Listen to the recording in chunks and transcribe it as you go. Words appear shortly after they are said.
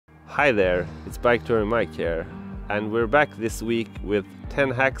Hi there, it's Bike Touring Mike here, and we're back this week with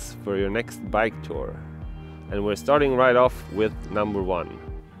 10 hacks for your next bike tour. And we're starting right off with number 1.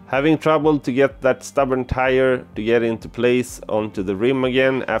 Having trouble to get that stubborn tire to get into place onto the rim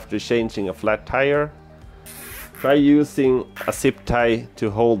again after changing a flat tire? Try using a zip tie to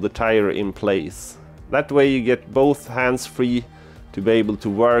hold the tire in place. That way you get both hands free to be able to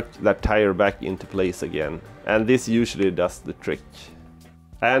work that tire back into place again, and this usually does the trick.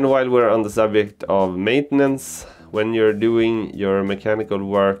 And while we're on the subject of maintenance, when you're doing your mechanical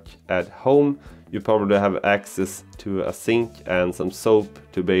work at home, you probably have access to a sink and some soap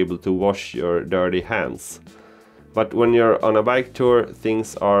to be able to wash your dirty hands. But when you're on a bike tour,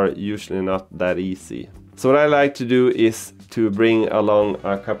 things are usually not that easy. So what I like to do is to bring along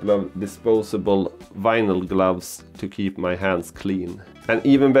a couple of disposable vinyl gloves to keep my hands clean. And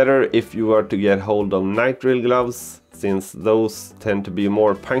even better if you are to get hold of nitrile gloves, since those tend to be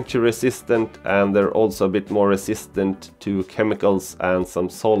more puncture resistant and they're also a bit more resistant to chemicals and some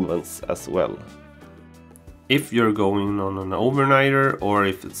solvents as well. If you're going on an overnighter or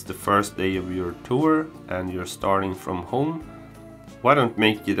if it's the first day of your tour and you're starting from home, why don't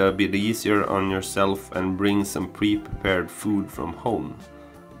make it a bit easier on yourself and bring some pre-prepared food from home.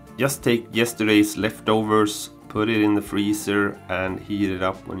 Just take yesterday's leftovers, put it in the freezer and heat it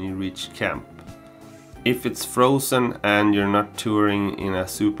up when you reach camp. If it's frozen and you're not touring in a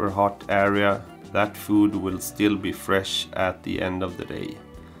super hot area, that food will still be fresh at the end of the day.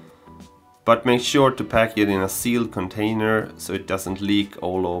 But make sure to pack it in a sealed container so it doesn't leak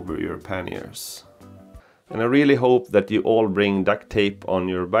all over your panniers. And I really hope that you all bring duct tape on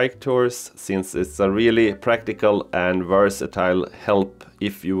your bike tours, since it's a really practical and versatile help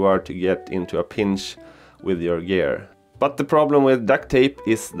if you are to get into a pinch with your gear. But the problem with duct tape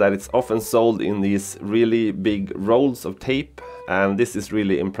is that it's often sold in these really big rolls of tape, and this is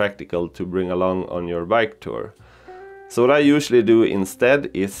really impractical to bring along on your bike tour. So what I usually do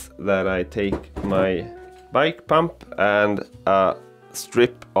instead is that I take my bike pump and a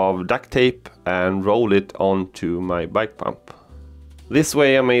strip of duct tape and roll it onto my bike pump. This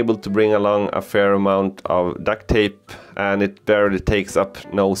way I'm able to bring along a fair amount of duct tape and it barely takes up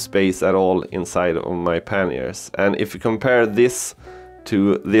no space at all inside of my panniers. And if you compare this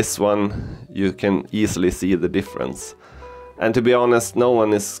to this one, you can easily see the difference. And to be honest, no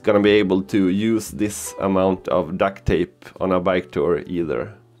one is gonna be able to use this amount of duct tape on a bike tour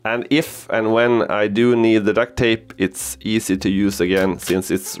either. And if and when I do need the duct tape, it's easy to use again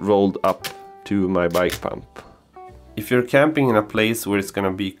since it's rolled up to my bike pump. If you're camping in a place where it's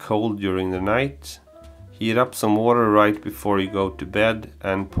gonna be cold during the night, heat up some water right before you go to bed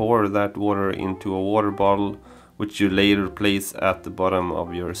and pour that water into a water bottle, which you later place at the bottom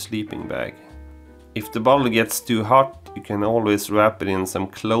of your sleeping bag. If the bottle gets too hot, you can always wrap it in some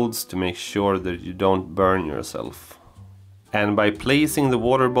clothes to make sure that you don't burn yourself. And by placing the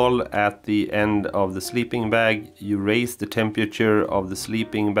water bottle at the end of the sleeping bag, you raise the temperature of the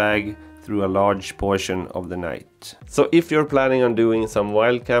sleeping bag through a large portion of the night. So if you're planning on doing some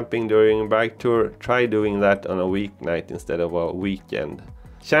wild camping during a bike tour, try doing that on a weeknight instead of a weekend.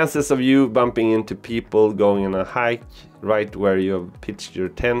 Chances of you bumping into people going on a hike right where you have pitched your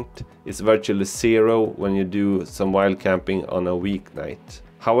tent is virtually zero when you do some wild camping on a weeknight.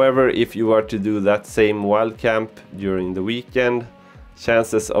 However, if you are to do that same wild camp during the weekend,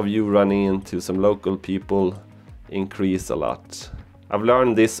 chances of you running into some local people increase a lot. I've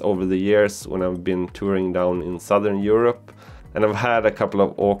learned this over the years when I've been touring down in Southern Europe, and I've had a couple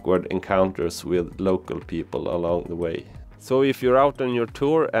of awkward encounters with local people along the way. So if you're out on your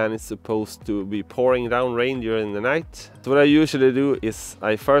tour and it's supposed to be pouring down rain during the night, so what I usually do is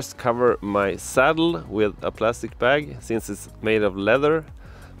I first cover my saddle with a plastic bag since it's made of leather.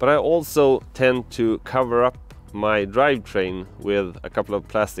 But I also tend to cover up my drivetrain with a couple of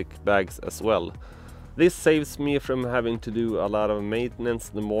plastic bags as well. This saves me from having to do a lot of maintenance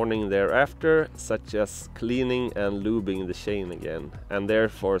the morning thereafter, such as cleaning and lubing the chain again, and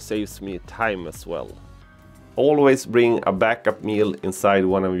therefore saves me time as well. Always bring a backup meal inside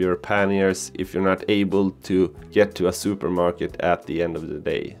one of your panniers if you're not able to get to a supermarket at the end of the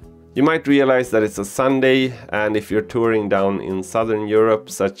day. You might realize that it's a Sunday, and if you're touring down in Southern Europe,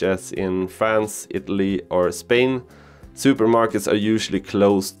 such as in France, Italy or Spain, supermarkets are usually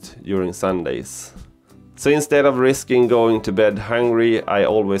closed during Sundays. So instead of risking going to bed hungry, I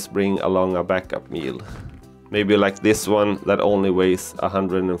always bring along a backup meal. Maybe like this one that only weighs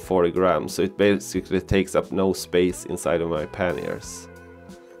 140 grams, so it basically takes up no space inside of my panniers.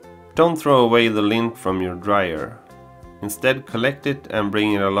 Don't throw away the lint from your dryer. Instead, collect it and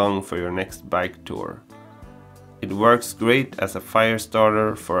bring it along for your next bike tour. It works great as a fire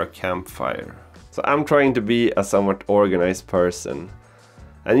starter for a campfire. So I'm trying to be a somewhat organized person,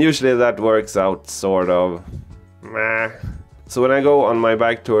 and usually that works out sort of meh. So when I go on my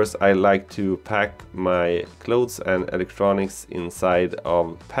bike tours, I like to pack my clothes and electronics inside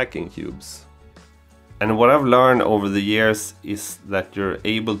of packing cubes. And what I've learned over the years is that you're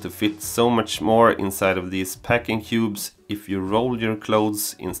able to fit so much more inside of these packing cubes if you roll your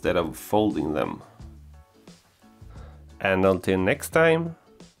clothes instead of folding them. And until next time,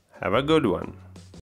 have a good one.